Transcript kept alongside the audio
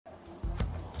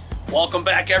Welcome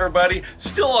back, everybody.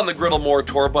 Still on the Griddle More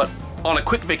tour, but on a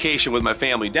quick vacation with my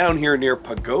family down here near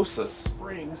Pagosa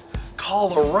Springs,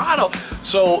 Colorado.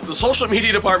 So the social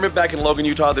media department back in Logan,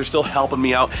 Utah, they're still helping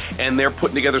me out, and they're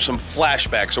putting together some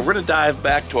flashbacks. So we're gonna dive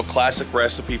back to a classic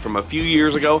recipe from a few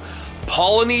years ago,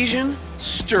 Polynesian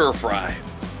stir fry.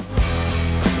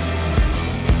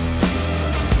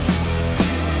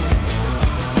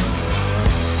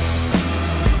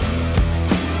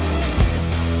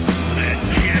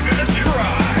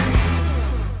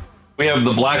 We have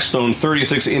the Blackstone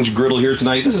 36-inch griddle here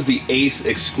tonight. This is the Ace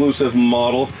exclusive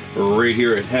model right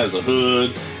here. It has a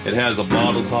hood, it has a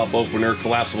bottle top opener,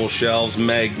 collapsible shelves,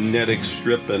 magnetic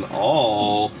strip, and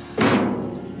all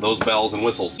those bells and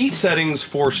whistles. Heat settings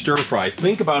for stir fry.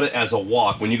 Think about it as a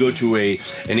wok. When you go to an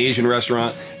Asian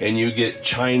restaurant and you get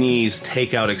Chinese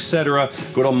takeout, etc.,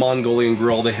 go to a Mongolian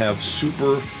grill, they have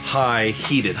super high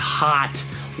heated, hot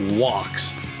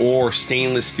woks or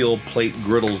stainless steel plate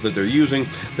griddles that they're using.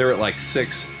 They're at like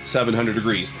 600-700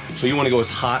 degrees. So you want to go as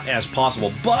hot as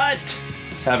possible. But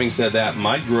having said that,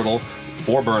 my griddle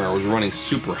 4-burner was running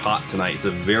super hot tonight. It's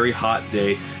a very hot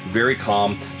day, very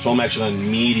calm. So I'm actually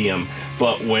on medium.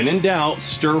 But when in doubt,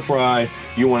 stir fry,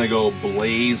 you want to go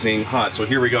blazing hot. So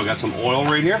here we go. Got some oil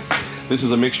right here. This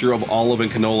is a mixture of olive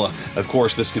and canola. Of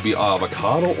course, this could be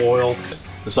avocado oil.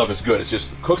 This stuff is good. It's just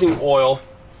cooking oil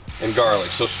and garlic.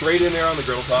 So straight in there on the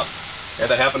griddle top. And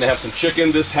I happen to have some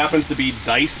chicken. This happens to be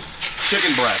diced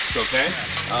chicken breasts, okay?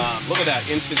 Look at that,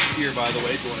 instant sear, by the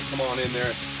way. If you want to come on in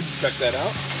there and check that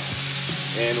out.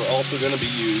 And we're also going to be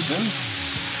using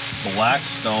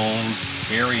Blackstone's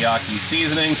teriyaki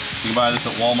seasoning. You can buy this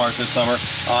at Walmart this summer.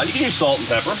 You can use salt and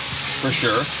pepper, for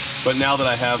sure. But now that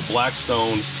I have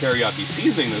Blackstone's teriyaki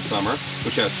seasoning this summer,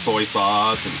 which has soy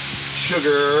sauce and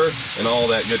sugar and all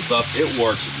that good stuff, it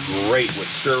works great with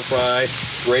stir fry,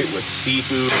 great with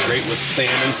seafood, great with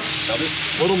salmon. Now just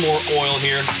a little more oil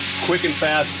here, quick and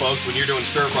fast, folks. When you're doing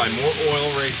stir fry, more oil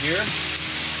right here.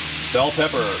 Bell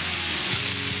pepper.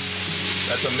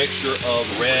 That's a mixture of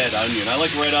red onion. I like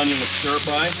red onion with stir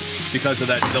fry because of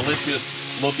that delicious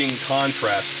looking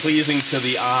contrast, pleasing to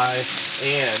the eye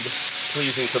and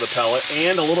pleasing to the palate,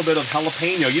 and a little bit of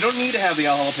jalapeno. You don't need to have the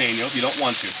jalapeno if you don't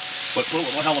want to. But put a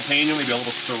little jalapeno, maybe a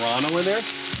little serrano in there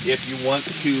if you want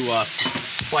to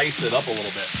spice it up a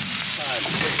little bit.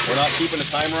 We're not keeping a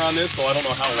timer on this, so I don't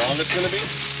know how long it's going to be.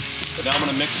 But now I'm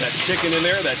going to mix that chicken in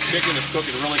there. That chicken is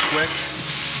cooking really quick.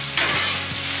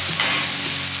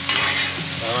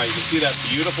 All right, you can see that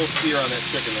beautiful sear on that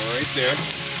chicken right there.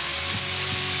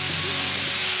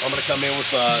 I'm going to come in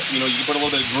with, you can put a little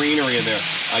bit of greenery in there.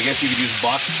 I guess you could use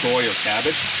bok choy or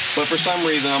cabbage. But for some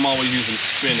reason, I'm always using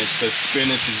spinach, because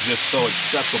spinach is just so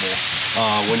accessible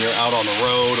when you're out on the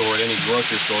road or at any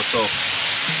grocery store. So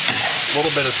a little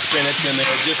bit of spinach in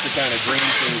there just to kind of green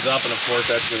things up. And of course,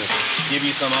 that's going to give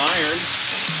you some iron.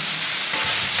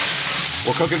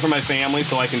 We're cooking for my family,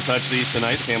 so I can touch these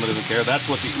tonight. The family doesn't care. That's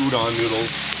what the udon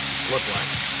noodles look like.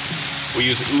 We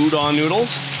use udon noodles.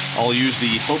 I'll use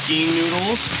the Hokkien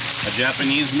noodles, a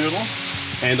Japanese noodle,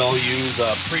 and I'll use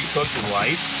pre-cooked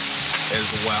rice as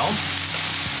well.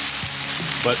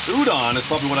 But udon is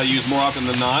probably what I use more often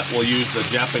than not. We'll use the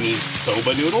Japanese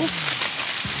soba noodles.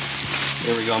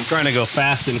 There we go. I'm trying to go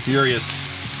fast and furious,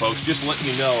 folks, just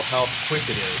letting you know how quick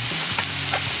it is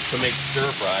to make stir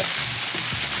fry.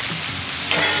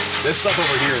 This stuff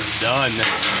over here is done.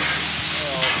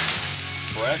 Oh,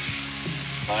 fresh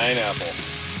pineapple.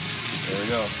 There we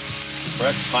go.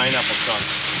 Fresh pineapple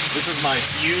chunks. This is my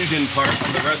fusion part of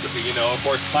the recipe. You know, of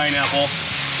course, pineapple,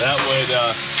 that would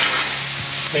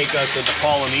take us in the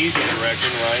Polynesian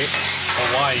direction, right?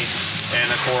 Hawaii. And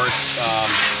of course,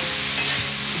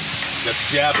 the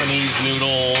Japanese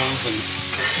noodles and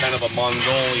kind of a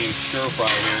Mongolian stir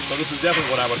fry here. So this is definitely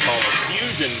what I would call a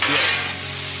fusion dish.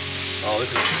 Oh,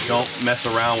 this is, don't mess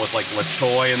around with like la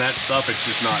choy and that stuff. It's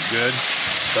just not good.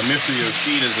 The Mr.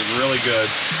 Yoshida's is really good,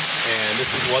 and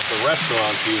this is what the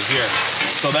restaurants use here.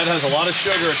 So that has a lot of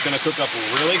sugar. It's going to cook up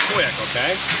really quick,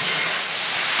 okay?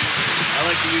 I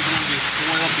like to use one of these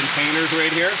foil containers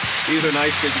right here. These are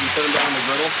nice because you can set them down on the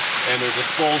griddle, and they're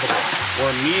disposable.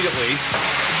 We're immediately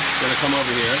going to come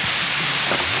over here,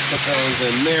 put those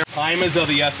in there. Time is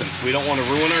of the essence. We don't want to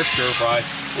ruin our stir fry.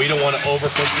 We don't want to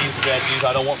overcook these veggies.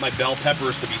 I don't want my bell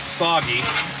peppers to be soggy,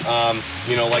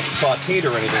 like sauteed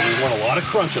or anything. We want a lot of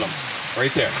crunch in them,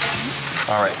 right there.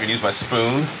 All right, I'm gonna use my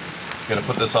spoon. I'm gonna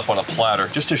put this up on a platter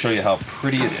just to show you how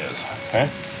pretty it is, okay?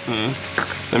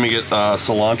 Let me get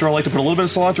cilantro. I like to put a little bit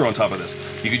of cilantro on top of this.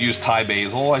 You could use Thai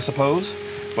basil, I suppose,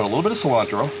 but a little bit of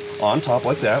cilantro on top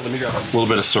like that. Let me grab a little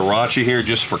bit of sriracha here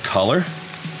just for color.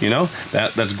 You know,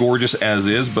 that's gorgeous as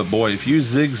is, but boy, if you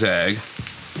zigzag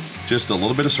just a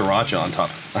little bit of sriracha on top,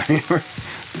 I mean,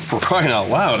 for crying out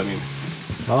loud, I mean,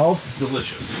 how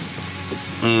delicious.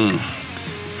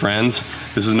 Friends,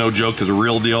 this is no joke, this is a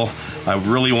real deal. I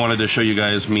really wanted to show you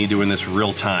guys me doing this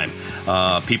real time.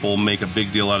 People make a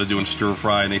big deal out of doing stir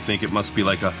fry, and they think it must be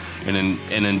like an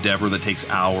endeavor that takes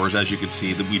hours. As you can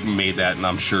see, that we've made that in,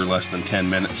 I'm sure, less than 10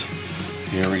 minutes.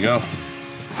 Here we go.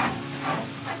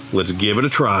 Let's give it a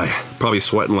try. Probably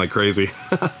sweating like crazy.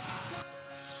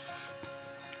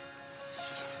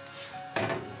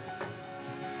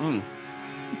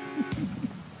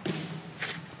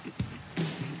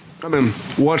 I mean,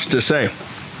 what's to say?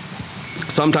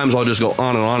 Sometimes I'll just go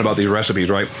on and on about these recipes,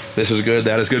 right? This is good,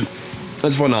 that is good.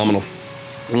 That's phenomenal.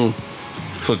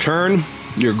 So turn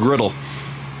your griddle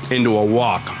into a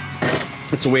wok.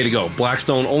 It's the way to go.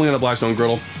 Blackstone, only on the Blackstone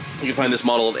Griddle. You can find this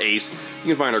model at Ace. You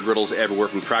can find our griddles everywhere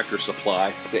from Tractor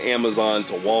Supply to Amazon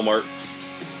to Walmart.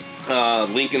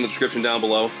 Link in the description down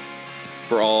below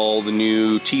for all the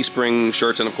new Teespring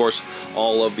shirts, and of course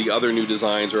all of the other new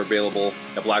designs are available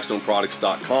at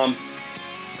blackstoneproducts.com.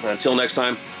 Until next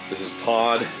time, this is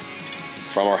Todd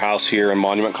from our house here in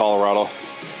Monument, Colorado.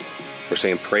 We're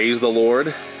saying praise the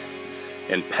Lord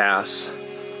and pass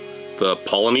the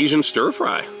Polynesian stir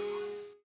fry.